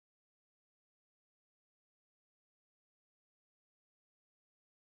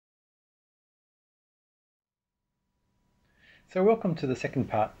So welcome to the second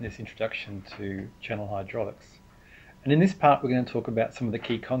part in this introduction to channel hydraulics. And in this part we're going to talk about some of the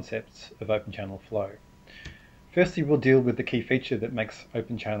key concepts of open channel flow. Firstly, we'll deal with the key feature that makes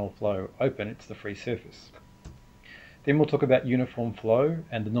open channel flow open. It's the free surface. Then we'll talk about uniform flow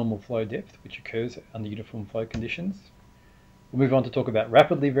and the normal flow depth, which occurs under uniform flow conditions. We'll move on to talk about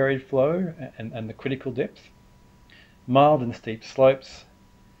rapidly varied flow and the critical depth, mild and steep slopes,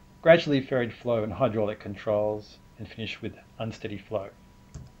 gradually varied flow and hydraulic controls, and finish with unsteady flow.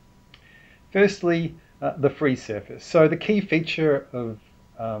 Firstly, the free surface. So the key feature of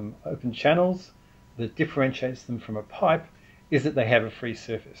open channels that differentiates them from a pipe is that they have a free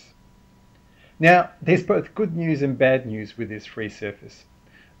surface. Now, there's both good news and bad news with this free surface.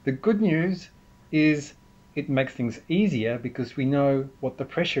 The good news is it makes things easier because we know what the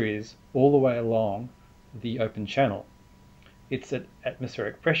pressure is all the way along the open channel. It's at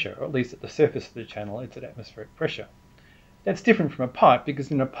atmospheric pressure, or at least at the surface of the channel, it's at atmospheric pressure. That's different from a pipe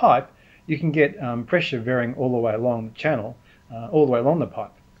because in a pipe you can get pressure varying all the way along the channel, all the way along the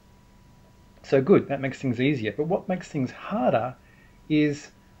pipe. So good, that makes things easier. But what makes things harder is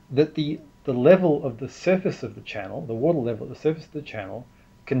that the level of the surface of the channel, the water level at the surface of the channel,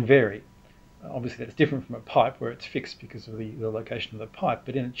 can vary. Obviously that's different from a pipe where it's fixed because of the location of the pipe,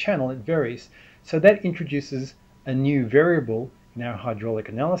 but in a channel it varies. So that introduces a new variable in our hydraulic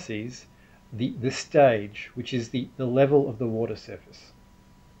analyses, the stage, which is the level of the water surface.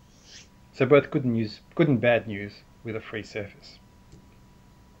 So both good and bad news with a free surface.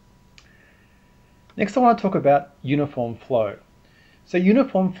 Next I want to talk about uniform flow. So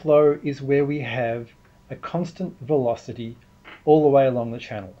uniform flow is where we have a constant velocity all the way along the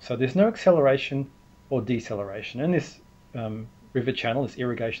channel. So there's no acceleration or deceleration. And this river channel, this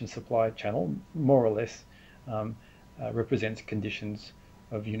irrigation supply channel, more or less represents conditions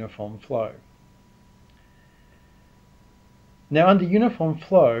of uniform flow. Now under uniform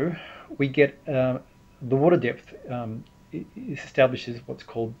flow we get the water depth establishes what's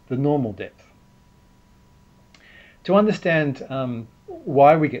called the normal depth. To understand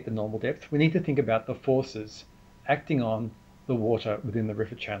why we get the normal depth, we need to think about the forces acting on the water within the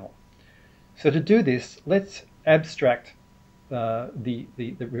river channel. So to do this, let's abstract the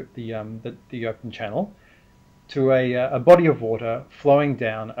open channel to a body of water flowing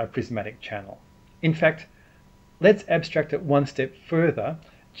down a prismatic channel. In fact, let's abstract it one step further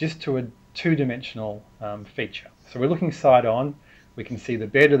just to a two-dimensional feature. So we're looking side on, we can see the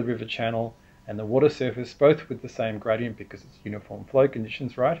bed of the river channel and the water surface both with the same gradient because it's uniform flow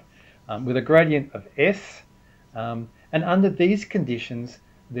conditions, right? With a gradient of S, and under these conditions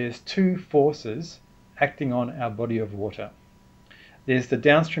there's two forces acting on our body of water. There's the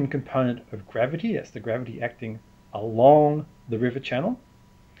downstream component of gravity, that's the gravity acting along the river channel.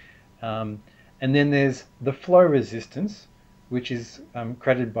 And then there's the flow resistance, which is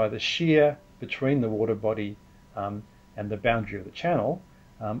created by the shear between the water body and the boundary of the channel,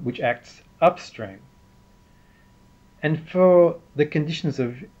 which acts upstream. And for the conditions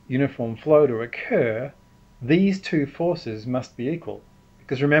of uniform flow to occur, these two forces must be equal.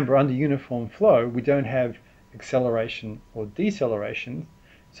 Because remember, under uniform flow, we don't have acceleration or deceleration,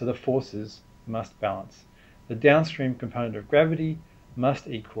 so the forces must balance. The downstream component of gravity must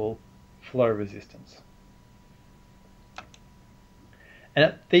equal flow resistance. And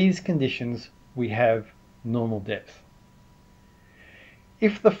at these conditions, we have normal depth.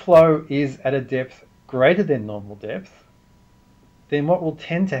 If the flow is at a depth greater than normal depth, then what will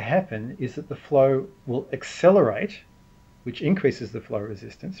tend to happen is that the flow will accelerate, which increases the flow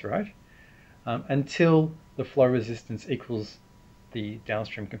resistance, right? Until the flow resistance equals the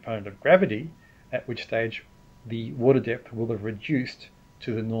downstream component of gravity, at which stage the water depth will have reduced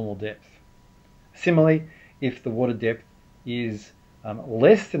to the normal depth. Similarly, if the water depth is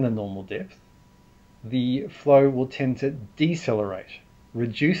less than the normal depth, the flow will tend to decelerate,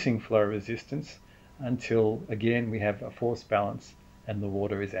 reducing flow resistance until again we have a force balance and the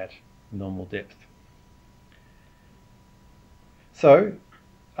water is at normal depth. So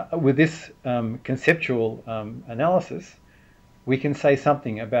with this conceptual analysis, we can say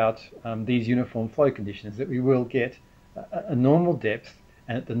something about these uniform flow conditions, that we will get a normal depth,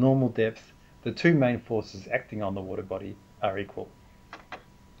 and at the normal depth the two main forces acting on the water body are equal.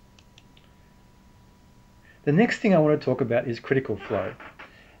 The next thing I want to talk about is critical flow.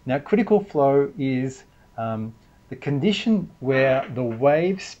 Now critical flow is the condition where the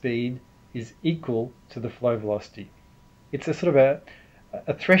wave speed is equal to the flow velocity. It's a sort of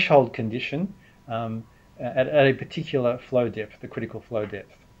a threshold condition at a particular flow depth, the critical flow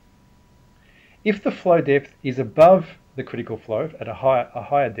depth. If the flow depth is above the critical flow at a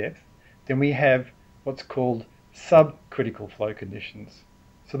higher depth, then we have what's called subcritical flow conditions.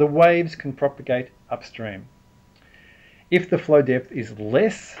 So the waves can propagate upstream. If the flow depth is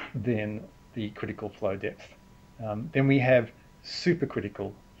less than the critical flow depth, then we have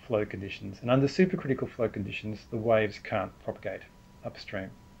supercritical flow conditions. And under supercritical flow conditions, the waves can't propagate upstream.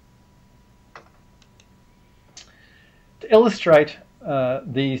 To illustrate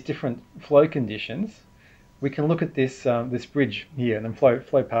these different flow conditions, we can look at this bridge here and then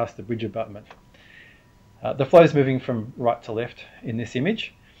flow past the bridge abutment. The flow is moving from right to left in this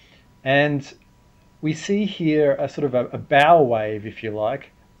image, and we see here a sort of a bow wave, if you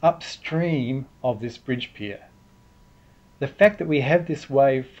like, upstream of this bridge pier. The fact that we have this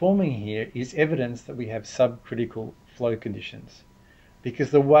wave forming here is evidence that we have subcritical flow conditions,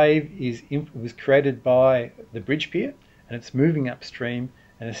 because the wave was created by the bridge pier and it's moving upstream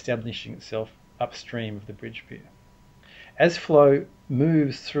and establishing itself upstream of the bridge pier. As flow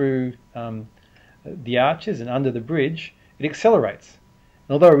moves through the arches and under the bridge, it accelerates.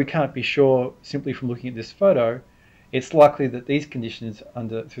 And although we can't be sure simply from looking at this photo, it's likely that these conditions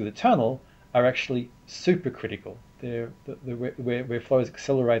through the tunnel are actually supercritical. They're where flow is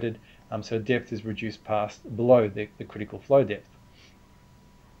accelerated, so depth is reduced below the critical flow depth.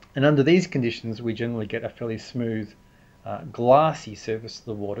 And under these conditions, we generally get a fairly smooth, glassy surface of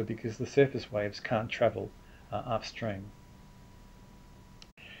the water because the surface waves can't travel upstream.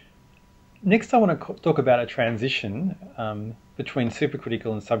 Next, I want to talk about a transition between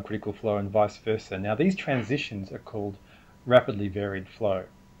supercritical and subcritical flow and vice versa. Now, these transitions are called rapidly varied flow.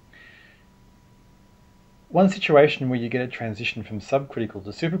 One situation where you get a transition from subcritical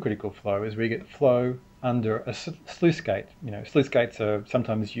to supercritical flow is where you get flow under a sluice gate. Sluice gates are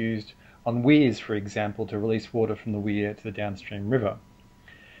sometimes used on weirs, for example, to release water from the weir to the downstream river.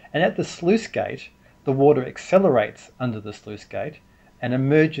 And at the sluice gate, the water accelerates under the sluice gate and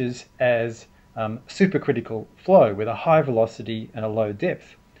emerges as supercritical flow with a high velocity and a low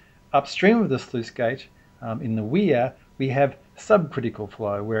depth. Upstream of the sluice gate, in the weir, we have subcritical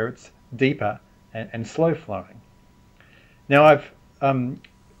flow where it's deeper and slow flowing. Now, I've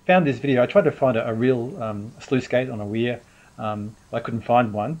found this video. I tried to find a real sluice gate on a weir. I couldn't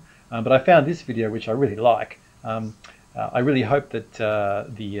find one, but I found this video, which I really like. I really hope that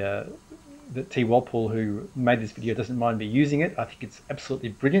that T. Walpole, who made this video, doesn't mind me using it. I think it's absolutely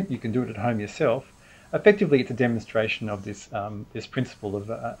brilliant. You can do it at home yourself. Effectively, it's a demonstration of this this principle of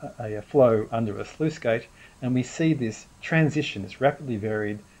a flow under a sluice gate, and we see this transition, this rapidly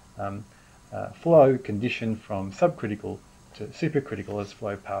varied flow condition from subcritical to supercritical as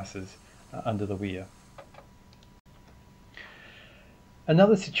flow passes under the weir.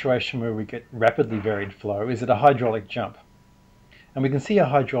 Another situation where we get rapidly varied flow is at a hydraulic jump. And we can see a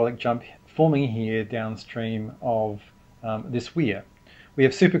hydraulic jump forming here downstream of this weir. We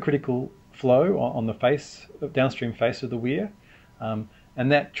have supercritical flow on the downstream face of the weir, and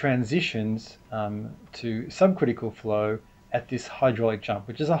that transitions to subcritical flow at this hydraulic jump,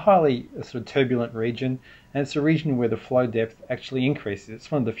 which is a highly sort of turbulent region, and it's a region where the flow depth actually increases. It's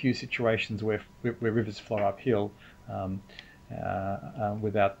one of the few situations where rivers flow uphill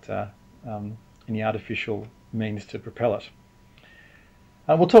without any artificial means to propel it.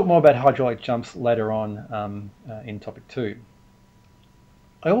 We'll talk more about hydraulic jumps later on in topic 2.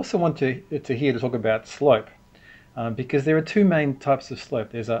 I also want to talk about slope, because there are two main types of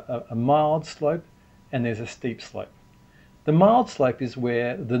slope. There's a mild slope and there's a steep slope. The mild slope is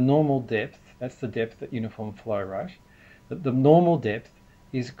where the normal depth, that's the depth at uniform flow, right? The normal depth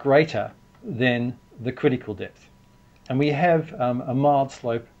is greater than the critical depth. And we have a mild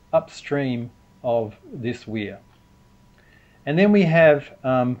slope upstream of this weir. And then we have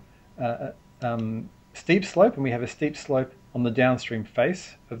steep slope, and we have a steep slope on the downstream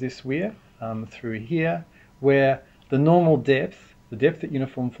face of this weir through here, where the normal depth, the depth at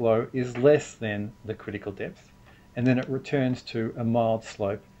uniform flow, is less than the critical depth. And then it returns to a mild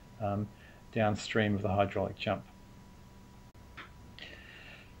slope downstream of the hydraulic jump.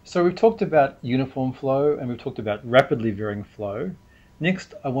 So we've talked about uniform flow and we've talked about rapidly varying flow.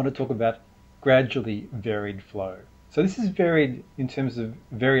 Next, I want to talk about gradually varied flow. So this is varied in terms of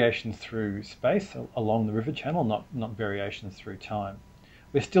variations through space along the river channel, not variations through time.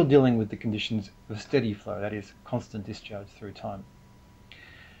 We're still dealing with the conditions of steady flow, that is, constant discharge through time.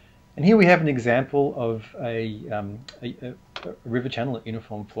 And here we have an example of a river channel at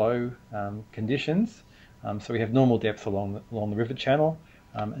uniform flow conditions. So we have normal depth along the river channel,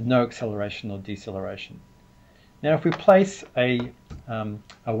 and no acceleration or deceleration. Now, if we place a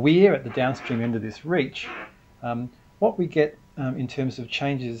weir at the downstream end of this reach, what we get in terms of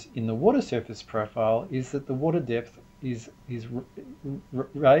changes in the water surface profile is that the water depth is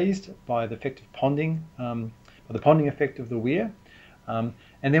raised by the effect of ponding, by the ponding effect of the weir. And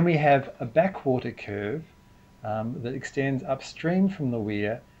then we have a backwater curve that extends upstream from the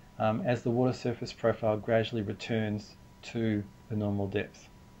weir as the water surface profile gradually returns to the normal depth.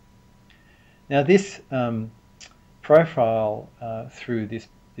 Now this profile through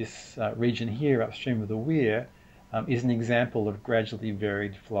this region here upstream of the weir is an example of gradually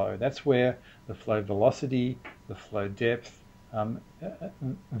varied flow. That's where the flow velocity, the flow depth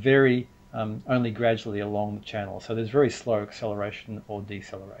vary only gradually along the channel. So there's very slow acceleration or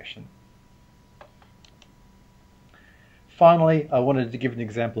deceleration. Finally, I wanted to give an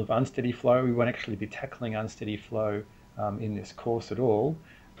example of unsteady flow. We won't actually be tackling unsteady flow in this course at all,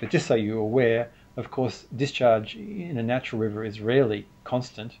 but just so you're aware, of course, discharge in a natural river is rarely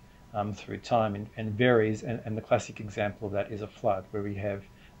constant through time and varies, and the classic example of that is a flood, where we have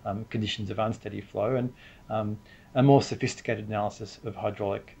conditions of unsteady flow, and a more sophisticated analysis of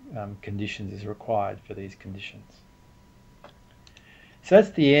hydraulic conditions is required for these conditions. So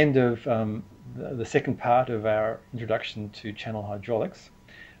that's the end of the second part of our introduction to channel hydraulics.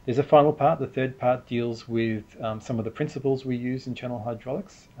 There's a final part. The third part deals with some of the principles we use in channel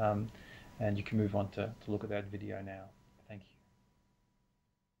hydraulics, and you can move on to look at that video now.